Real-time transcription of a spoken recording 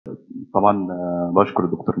طبعا بشكر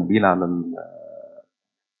الدكتور نبيل على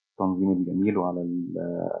التنظيم الجميل وعلى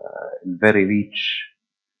ال very rich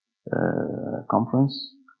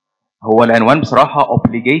conference. هو العنوان بصراحة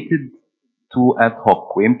obligated to ad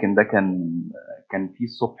hoc، ويمكن ده كان فيه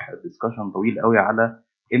الصبح discussion طويل قوي على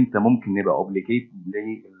امتى ممكن نبقى obligated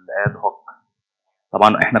للاد هوك.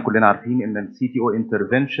 طبعا احنا كلنا عارفين ان السي تي او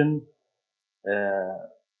intervention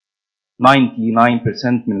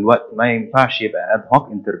 99% من الوقت ما ينفعش يبقى ad hoc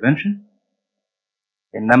intervention،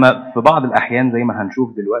 انما في بعض الاحيان زي ما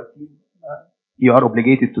هنشوف دلوقتي you are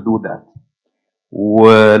obligated to do that.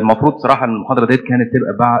 والمفروض صراحه ان المحاضره ديت كانت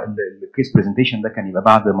تبقى بعد الكيس برزنتيشن، ده كان يبقى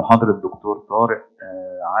بعد محاضره الدكتور طارق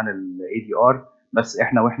عن الاي دي ار، بس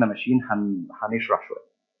احنا واحنا ماشيين هنشرح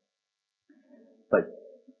شويه. طيب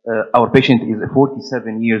our patient is a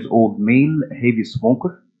 47 years old male heavy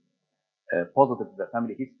smoker, positive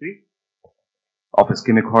family history of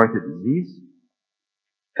ischemic heart disease.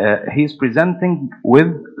 He is presenting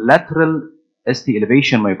with lateral ST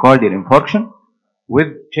elevation myocardial infarction with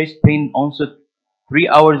chest pain onset 3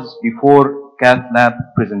 hours before cath lab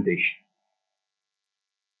presentation.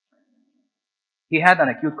 He had an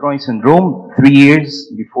acute coronary syndrome 3 years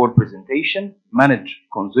before presentation, managed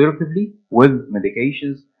conservatively with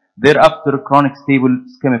medications. Thereafter, chronic stable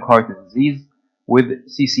ischemic heart disease with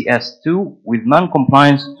CCS2 with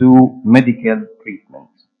non-compliance to medical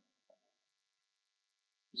treatment.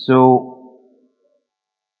 So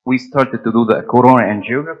we started to do the coronary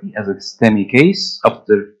angiography as a STEMI case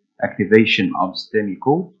after activation of STEMI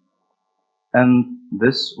code, and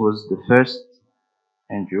this was the first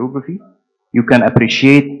angiography. You can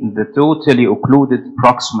appreciate the totally occluded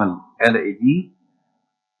proximal LAD,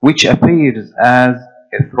 which appears as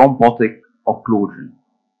a thrombotic occlusion.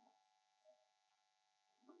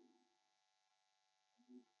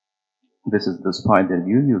 This is the spider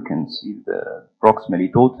view. You can see the proximally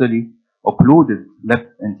totally occluded left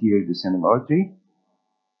anterior descending artery.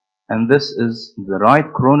 And this is the right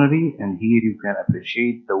coronary, and here you can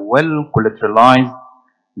appreciate the well collateralized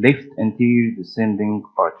left anterior descending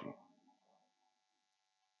artery.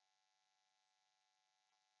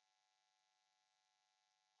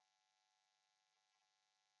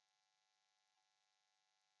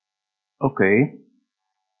 Okay,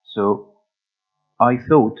 so I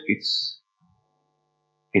thought it's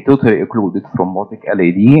a totally occluded thrombotic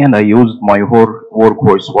LAD, and I used my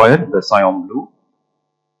workhorse wire, the cyan blue.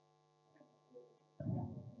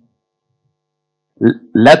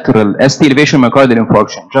 Lateral ST elevation myocardial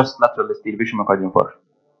infarction, just lateral ST elevation myocardial infarction.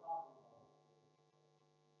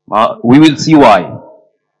 We will see why.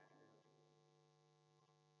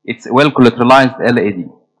 It's well collateralized LAD.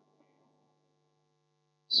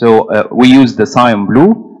 So we used the cyan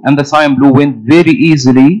blue, and the cyan blue went very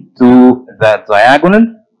easily to the diagonal,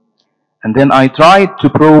 and then I tried to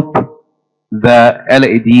probe the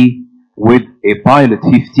LAD with a pilot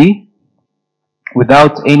 50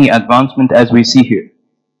 without any advancement, as we see here.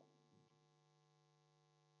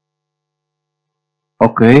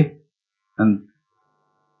 Okay, and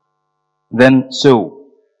then so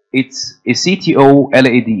it's a CTO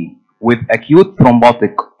LAD with acute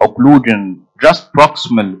thrombotic occlusion just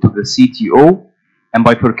proximal to the CTO and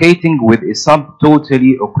bifurcating with a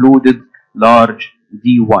subtotally occluded large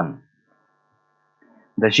D1.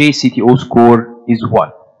 The JCTO score is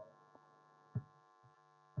 1.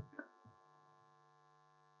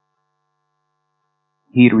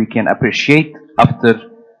 Here we can appreciate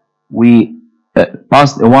after we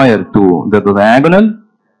passed a wire to the diagonal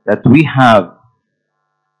that we have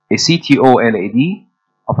a CTO LAD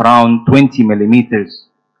of around 20 millimeters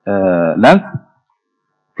length,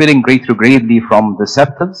 filling retrogradely from the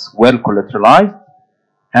septals, well collateralized,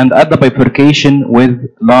 and at the bifurcation with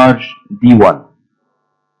large D1.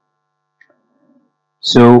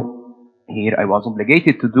 So here I was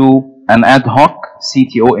obligated to do an ad hoc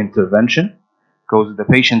CTO intervention because the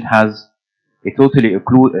patient has a totally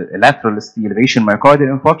occluded lateral ST elevation myocardial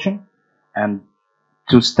infarction, and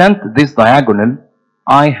to stent this diagonal,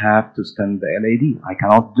 I have to stent the LAD. I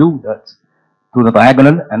cannot do that to the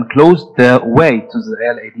diagonal and close the way to the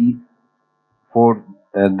LAD for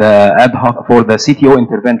the ad hoc for the CTO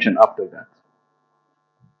intervention after that.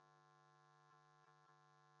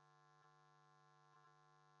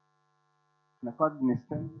 قد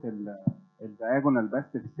نستنت الدياجونال بس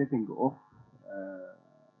في السيتنج اوف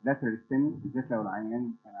لاترال ستيني، بالذات لو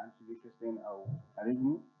العيان كان عنده ليكوستين او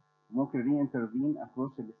اريزمي، ممكن ري انترفين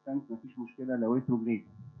اكروس الستنت، مفيش مشكله لو ريتروجريد.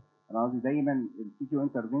 انا قصدي دايما السي تي او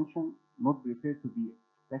انترفنشن نوت بريفير تو بي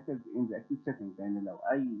تاكلد ان ذا اكيوت سيتنج، لان لو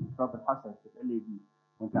اي ترابل حصلت في ال اي دي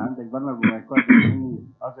وانت عندك فالنربل مايكارديال اني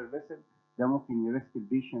اذر فيسل، ده ممكن يريسك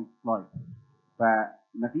البيشنت لايف.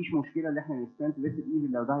 فمفيش مشكله ان احنا نستنت ليست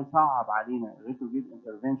ايفن لو ده هيصعب علينا ريتروجريد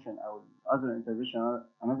انترفنشن او اذر انترفنشن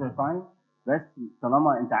انذر تايم، بس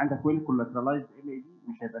طالما انت عندك ويل كولاترالايزد ال اي دي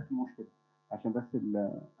مش هيبقى فيه مشكله. عشان بس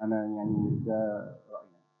انا يعني ده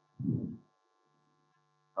رايي.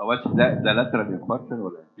 هو ده lateral infarction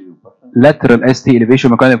ولا anterior infarction؟ Lateral ST elevation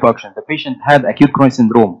mechanical infarction. The patient had acute coronary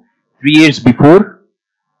syndrome 3 years before,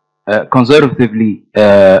 conservatively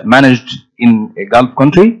managed in a Gulf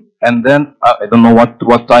country, and then I don't know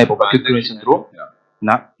what type of acute coronary syndrome.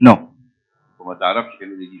 No. وما تعرفش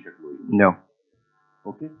كان اللي دي شكله ايه؟ No.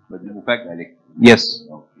 اوكي، بس دي مفاجأة لك.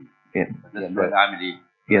 Yes. اوكي. Yeah. السؤال اعمل ايه؟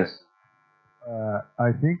 Yes.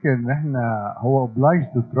 I think ان احنا هو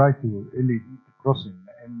obliged to try to LED crossing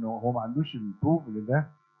لانه هو ما عندوش البروف اللي ده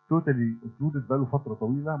totally occluded بقاله فتره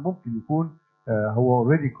طويله. ممكن يكون هو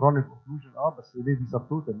already chronic occlusion بس LED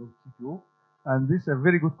subtotal no CTO, and these are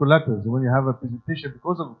very good collaterals when you have a presentation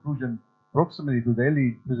because of occlusion proximally to the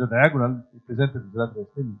LED to the diagonal presented with lateral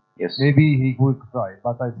ischemia. Yes. Maybe he would try,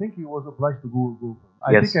 but I think he was obliged to go.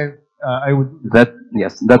 I Yes. think I would do That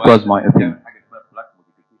yes, that was my opinion. حاجة اسمها plaque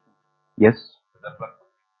modification. Yes. ده plaque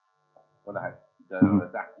ولا حاجة.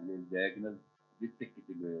 ده تحت الدياجونال دي السكة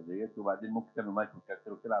ديت، وبعدين ممكن تعمل مايكرو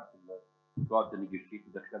كاتر وتلعب في تقعد تنيجوشيت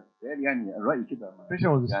تدخل يعني الرأي كده.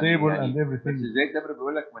 patient was stable and everything. بس زي الدبر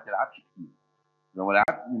بيقول لك ما تلعبش كتير. لو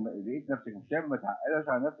لعبت لقيت نفسك مش تعمل ما تعقدش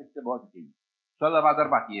على نفسك تبقى وقت تاني. ان شاء الله بعد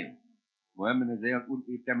 4 ايام. المهم ان زي ما تقول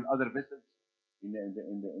ايه بتعمل other vessels in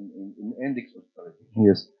index oscillation.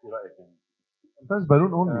 Yes. ايه رايك يعني؟ Sometimes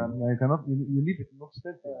balloon only. You cannot you leave it not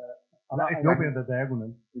steady. لا Ethiopian the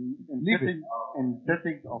diagonal. In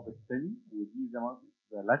settings of STEMI ودي زي ما قلت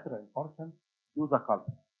the lateral infarction to the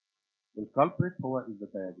culprit. الculprit هو is the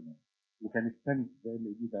diagonal. وكان STEMI ده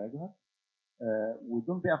اللي دي diagonal. و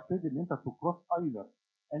don't be afraid ان انت to cross either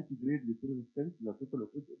anti-grade lateral stent the total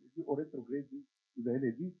occlude LED or retrograde to the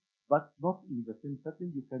LED, but not in the same setting.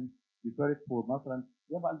 You can defer it for مثلا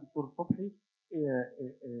زي ما قال الدكتور صبحي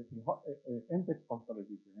index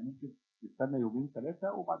consolidation. يعني ممكن يستنى يومين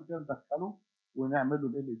 3 وبعد كده ندخله ونعمل له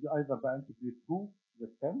ال LED either بقى anti-grade through the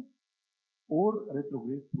stent or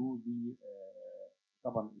retrograde through the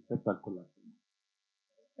طبعا السته كلها.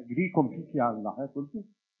 اجري كومبليتلي على اللي حضرتك قلته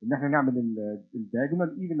ان احنا نعمل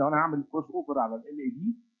الدياجونال ايفن لو انا هعمل كروس اوفر على ال اي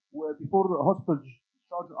دي وبيفور هوستج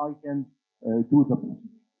شارج اي كان دو ذا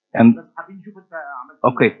And بس حابين نشوف انت عملت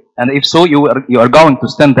okay, and if so, you are going to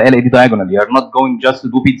stent the LED diagonal. You are not going just to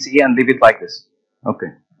do PTCA and leave it like this.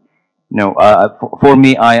 Okay. No, for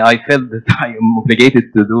me, I felt that I am obligated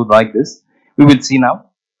to do like this. We will see now.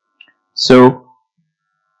 So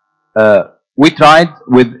we tried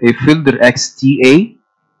with a Fielder XTA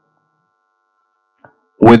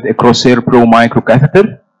with a Crosshair Pro microcatheter.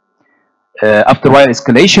 After wire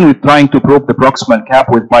escalation, we're trying to probe the proximal cap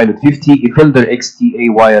with pilot 50. A Fielder XTA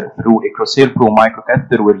wire through a Crosshair Pro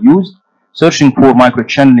microcatheter were used. Searching for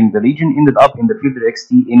microchanneling the lesion ended up in the Fielder XT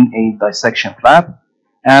in a dissection flap,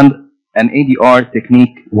 and an ADR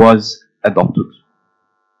technique was adopted.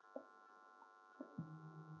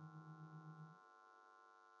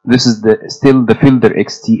 This is still the Fielder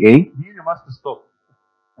XTA. Here you must stop,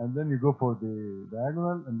 and then you go for the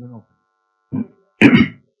diagonal and then open.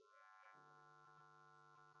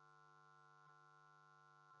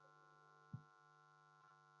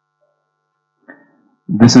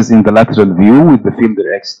 This is in the lateral view with the Fielder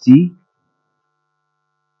XT.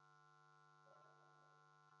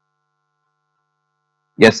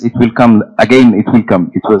 Yes, it will come again. It will come.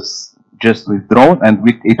 It was just withdrawn, and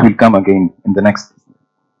it will come again in the next.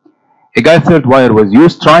 A guide third wire was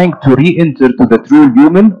used, trying to re-enter to the true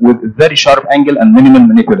lumen with very sharp angle and minimal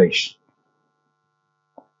manipulation.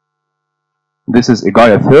 This is a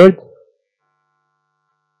Gaia third.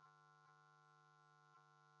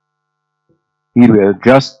 Here we are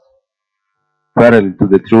just parallel to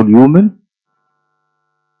the true lumen.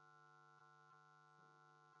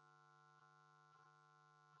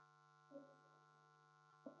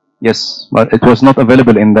 Yes, but it was not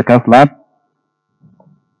available in the cath lab.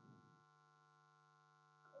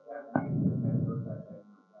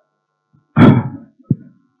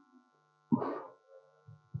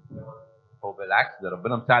 هو بالعكس ده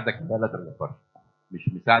ربنا مساعدك ان ده لاترال انفاركشن، مش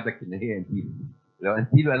مساعدك ان هي انتيلو. لو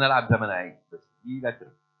انتيلو انا العب زي ما انا عايز، بس دي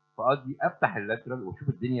لاترال، فقصدي افتح اللاترال واشوف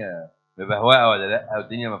الدنيا مبهوقه ولا لا، او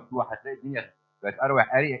الدنيا مفتوحه، هتلاقي الدنيا بقت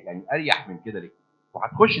اروح يعني اريح من كده ليه؟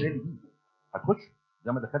 وهتخش ال دي، هتخش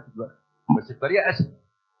زي ما دخلت دلوقتي، بس بطريقه اسهل.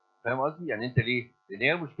 فاهم قصدي؟ يعني انت ليه؟ لان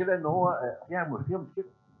هي المشكله ان هو فيها مشكله،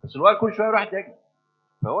 بس الوقت كل شويه يروح دايجنال،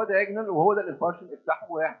 فهو دايجنال وهو ده الانفاركشن،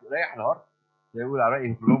 افتحه وريح الهارت زي ما بيقول على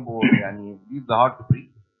راي كولومبو، يعني ليف ذا هارت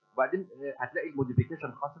فري. وبعدين هتلاقي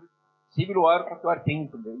الموديفيكيشن حصلت سيب الواير حط واير تاني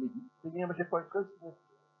في ال دي الدنيا ماشيه كويس خالص.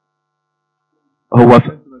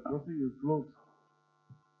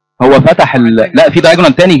 هو فتح لا في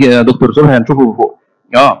دايجونال تاني يا دكتور سوري هنشوفه فوق.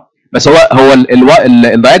 بس هو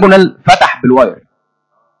الدايجونال فتح بالواير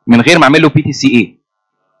من غير ما اعمل له بي تي سي اي.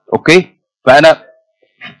 اوكي فانا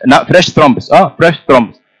فريش ثرومبس فريش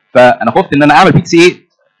ثرومبس فانا خفت ان انا اعمل بي تي سي اي.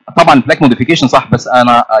 طبعا الفلاك موديفيكيشن صح بس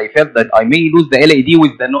انا I felt that I may lose the LAD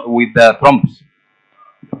with the thrombus.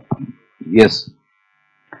 Yes.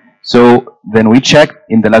 So then we checked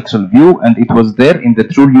in the lateral view and it was there in the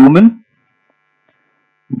true lumen.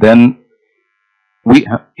 Then we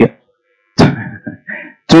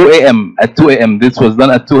 2 a.m. at 2 a.m. This was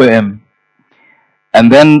done at 2 a.m. And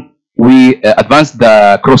then we advanced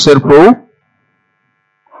the Crosshair Pro.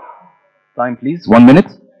 Time please 1 minute.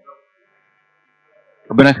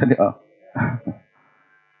 ربنا يخليك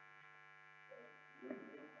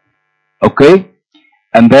Okay.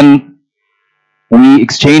 And then we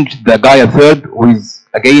exchanged the Gaia third with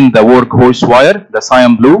again the workhorse wire, the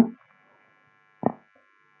cyan blue.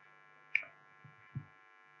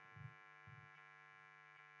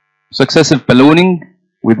 Successive ballooning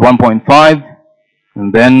with 1.5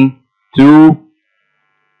 and then 2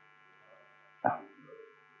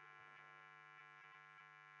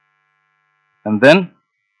 and then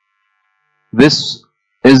this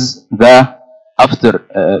is the after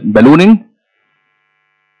ballooning.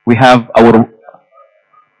 We have our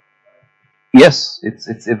yes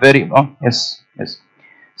it's a very yes.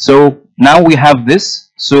 So now we have this.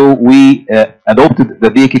 So we adopted the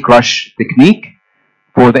Vicky crush technique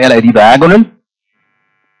for the LID diagonal.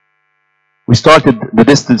 We started the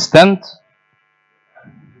distal stent.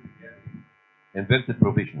 Inverted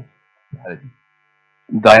provisional.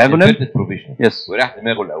 Diagonal. Inverted provisional. Yes. وراح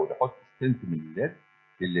دماغه الاول يحط ستنت من اللاد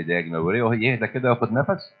اللي دايجنال وريه يهدى كده وياخد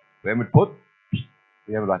نفس ويعمل بود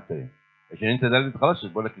ويعمل واحد تاني عشان انت ده اللي خلاص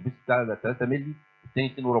بقول لك البيس بتاع 3 مللي والثاني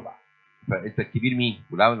 2 وربع فانت الكبير مين؟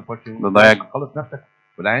 والعامل الفرش خلص نفسك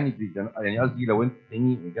والعيان يعني قصدي لو انت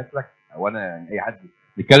تاني جات لك او انا يعني اي حد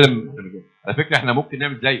نتكلم على فكره احنا ممكن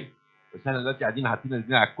نعمل زيه بس احنا دلوقتي قاعدين حاطين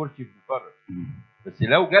الاثنين على الكرسي بنتفرج بس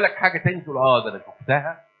لو جالك حاجه تاني تقول ده انا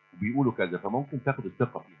شفتها وبيقولوا كذا فممكن تاخد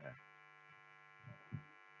الثقه فيها.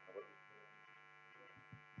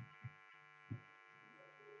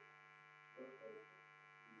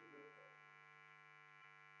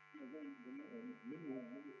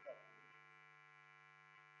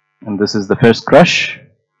 And this is the first crush,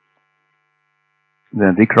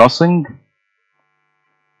 then recrossing,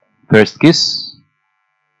 first kiss.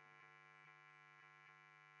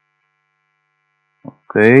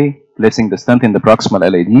 Okay, placing the stent in the proximal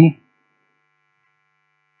LAD.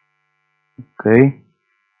 Okay,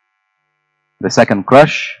 the second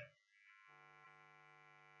crush.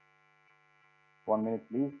 1 minute,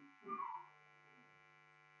 please.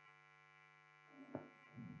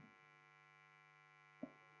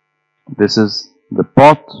 This is the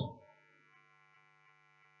pot.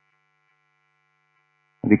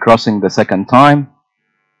 Recrossing the second time.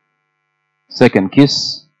 Second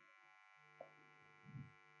kiss.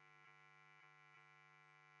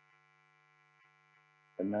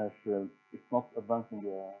 It's not advancing the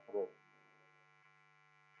road.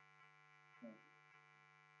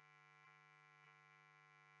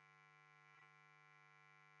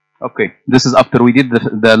 Okay, this is after we did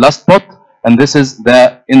the last pot, and this is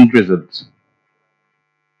the end result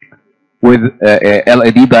with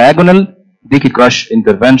LAD diagonal Dickey crush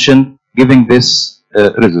intervention giving this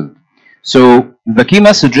result. So the key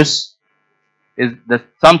messages is that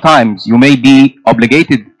sometimes you may be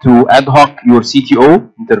obligated to ad hoc your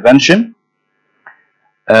CTO intervention.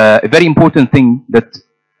 A very important thing that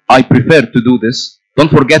I prefer to do this,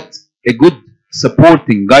 don't forget a good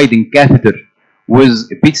supporting guiding catheter with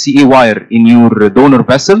a PTCA wire in your donor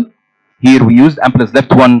vessel. Here we used Amplus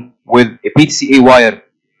left one with a PTCA wire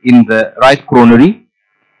in the right coronary.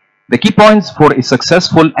 The key points for a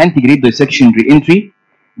successful antegrade dissection re-entry,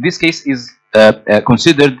 this case is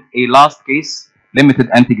considered a last case, limited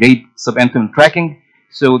antegrade subabdominal tracking.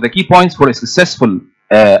 So the key points for a successful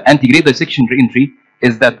antegrade dissection re-entry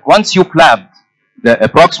is that once you clamped the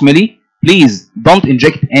proximally, please don't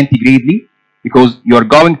inject antegradely because you are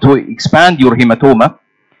going to expand your hematoma.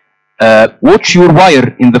 Watch your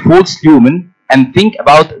wire in the false lumen and think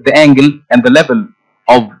about the angle and the level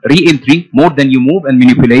of re-entry more than you move and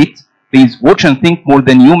manipulate. Please watch and think more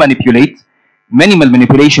than you manipulate. Minimal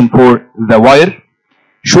manipulation for the wire.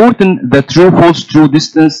 Shorten the true false true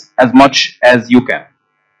distance as much as you can.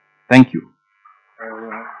 Thank you.